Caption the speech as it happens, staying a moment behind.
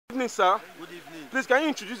Good evening, sir. Good evening. Please, can you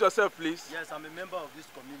introduce yourself, please? Yes, I'm a member of this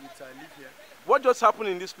community. I live here. What just happened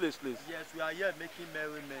in this place, please? Yes, we are here making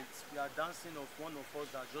merriment. We are dancing of one of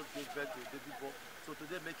us that just gave birth to a baby boy. So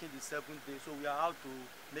today making the 7th day. So we are out to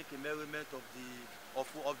make a merriment of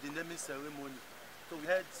the naming ceremony. So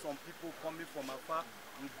we had some people coming from afar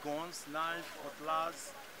with guns, knives,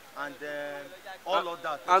 cutlass, and all of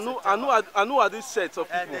that. I know are these sets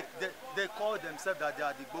of people. And they call themselves that they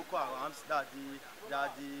are the Boko Harams, that they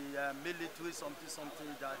are the military something,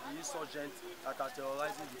 that the insurgents that are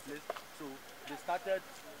terrorizing the place. So they started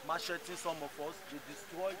macheting some of us. They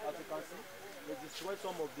destroyed, as you can see, they destroyed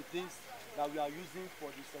some of the things that we are using for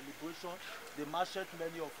the celebration. They machete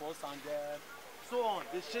many of us, and so on.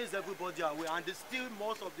 They chase everybody away, and they steal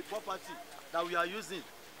most of the property that we are using.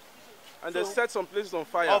 And so, they set some places on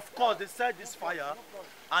fire. Of course, they set this fire,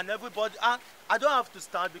 and everybody. I don't have to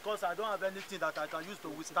stand because I don't have anything that I can use to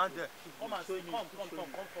withstand there. Come and see. Come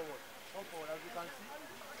forward. Come forward. As you can see,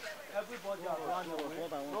 everybody has run away.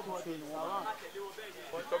 Nobody is around.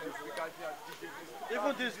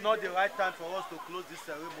 Even this is not the right time for us to close this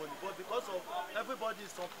ceremony, but because of everybody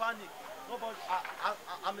is on panic. Nobody.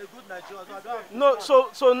 I'm a good Nigerian, so I don't have to No,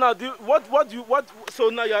 so now so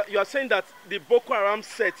now you are saying that the Boko Haram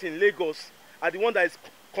set in Lagos are the one that is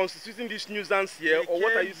constituting this nuisance here, or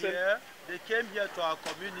what are you saying? They came here to our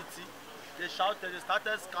community. They shouted. They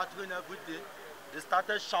started scattering everything. They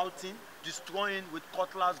started shouting, destroying with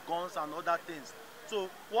cutlass, guns, and other things. So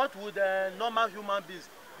what would normal human beings?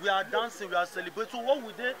 We are dancing, we are celebrating. So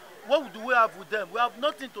what do we have with them? We have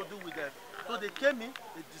nothing to do with them. So they came in,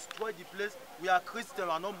 they destroyed the place. We are Christian,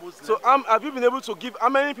 we are not Muslim. So have you been able to give, how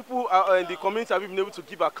many people are in the community have you been able to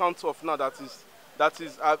give accounts of now that is,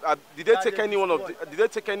 did they take anyone of, did they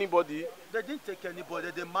take anybody? They didn't take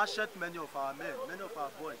anybody, they macheted many of our men, many of our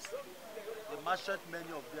boys. They macheted many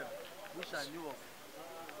of them, which I knew of.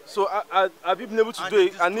 So have you been able to do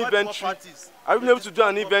an inventory? Have you been able to do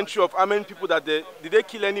an inventory of how many people that did they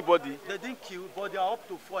kill anybody? They didn't kill, but they are up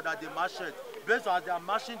to 4 that they macheted. Based on they are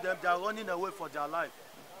mashing them, they are running away for their life.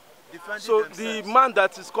 So themselves. The man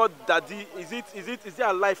that is called Daddy, is he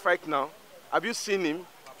alive right now? Have you seen him?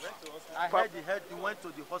 I heard he went to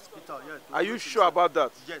the hospital. Yeah, are you sure about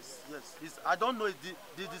that? Yes. I don't know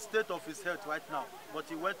the state of his health right now, but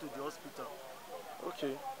he went to the hospital.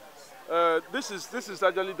 Okay. This is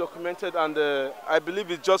actually documented, and I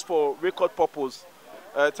believe it's just for record purpose.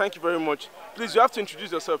 Thank you very much. Please, you have to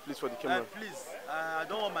introduce yourself, please, for the camera. Please, I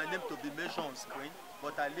don't want my name to be mentioned on screen,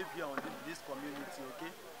 but I live here on this community,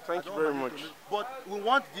 okay? Thank you very much. But we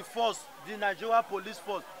want the force, the Nigeria police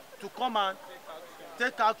force, to come and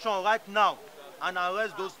take action right now and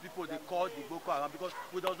arrest those people they call the Boko Haram, because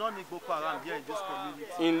we do not need Boko Haram here in this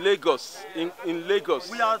community. In Lagos, in Lagos.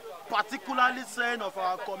 We are particularly saying of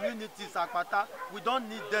our communities, Akpata, we don't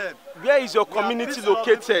need them. Where is your community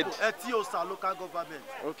located? Etiosa local government.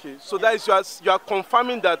 Okay, so that is you are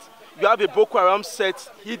confirming that you have a Boko Haram set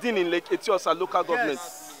hidden in Etiosa local government.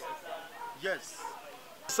 Yes.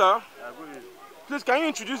 Sir, good evening. Please, can you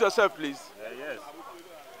introduce yourself, please? Yes.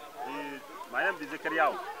 My name is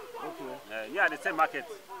Zekariao. Okay. Near the same market.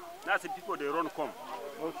 Now the people they run come.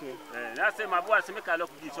 Okay. Now say my boy say make I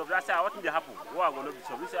look this shop. I say what thing dey happen? What I go look this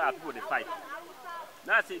shop? We say people they fight.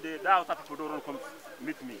 Now say the outer people don't run come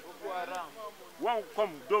meet me. One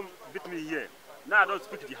come don't beat me here. Now I don't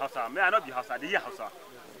speak the Hausa. May I not be Hausa? They hear Hausa.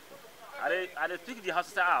 I speak the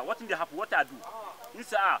Hausa. Say what thing dey happen? What I do? He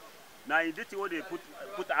say now in this way they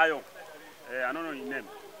put iron. I don't know his name.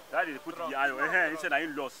 That they put the iron. He said I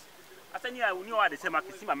lost. I said, yeah, we knew what they say,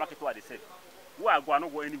 market, see my market what they said. Where I go, I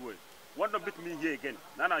don't go anywhere. One don't beat me here again.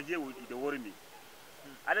 Now I'm here, they worry me.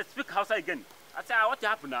 I just speak Hausa again. I said, what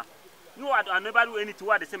happened now? No, I never do anything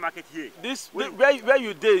what they say market here. Where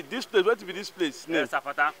you did, this place, where to be this place?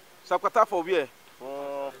 Sapata. Sapata for where?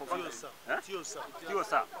 For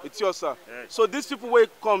Tiosa. Etiosa. So these people will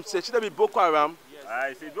come, say, should they be Boko Haram?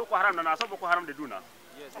 I say, Boko Haram, now, so Boko Haram they do now.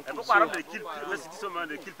 Boko Haram they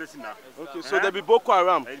kill person now. Okay, so they be Boko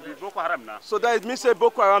Haram. They be Boko Haram now. So that means say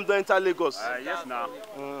Boko Haram don't enter Lagos. Yes now.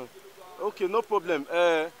 Okay, no problem.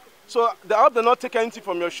 So they hope they not take anything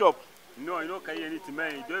from your shop. No, you don't carry anything,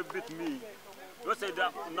 man. You don't beat me. Don't say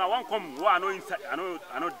that. Now one come, what I know inside. I know.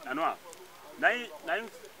 Now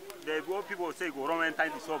the people say go wrong enter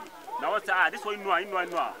the shop. Now one say this one I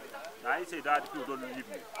know. Now he say that people don't leave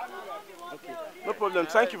me. Okay, no problem.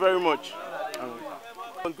 Thank you very much.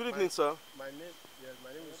 Good evening, sir. My name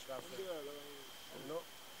is Raphael. You know,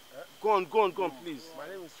 Go on, please. My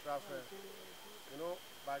name is Raphael. You know,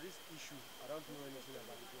 by this issue, I don't know anything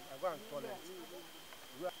about it. I go and toilet.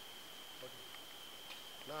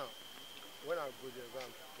 Now, when I go there, I go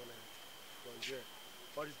and toilet from there.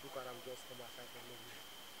 all this Boko Haram just come aside from nowhere.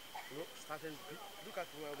 You know, started look at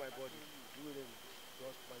my body. You will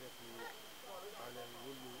just manage me and then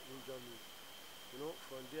injure me. You know,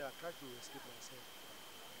 from there I tried to escape myself,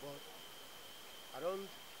 but I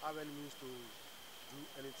don't have any means to do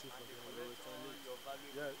anything for them.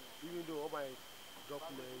 Yeah, even though all my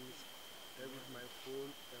documents, my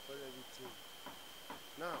phone, everything.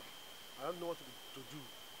 Now, I don't know what to do.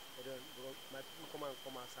 But then my people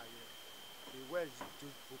come outside here. Say, where is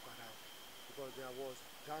this Boko Haram? Because there was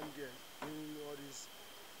down there doing all this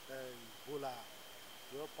Bola.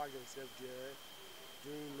 They all pack themselves there,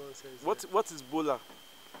 doing nonsense. What is Bola?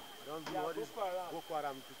 I don't know what is Boko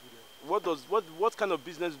Haram people there. What kind of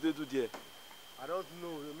business do they do there? I don't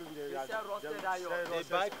know. Maybe they sell rusted iron. They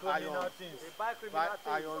buy criminal things. They buy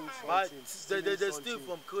criminal things. They steal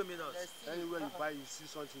from criminals. Anywhere you buy, you see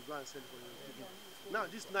something, go and sell it for you. Now,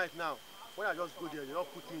 this night now, when I just go there, they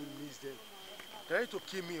don't put me in midst there. They need to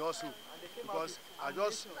kill me also. Because I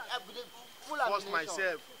just forced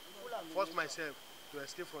myself to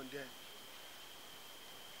escape from there.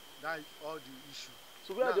 That is all the issue.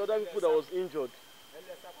 So where are the other people that was injured? They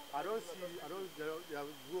have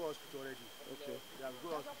go hospital already. Okay. They have go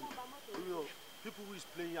hospital. You know, people who is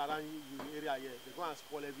playing around the area here, they go and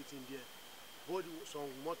spoil everything there. Both some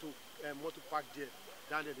motor park there,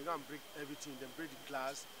 down there, they go and break everything, then break the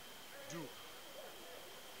glass,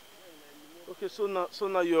 Okay, so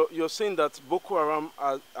now you're saying that Boko Haram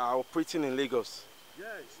are operating in Lagos?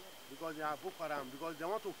 Yes, because they are Boko Haram, because they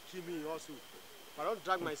want to kill me also. If I don't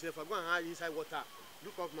drag myself, I go and hide inside water.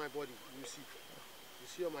 Look up my body, you see. You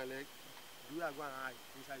see on my leg, do I go and hide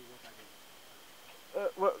inside the water again?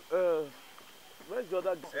 Where's the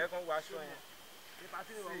other guy?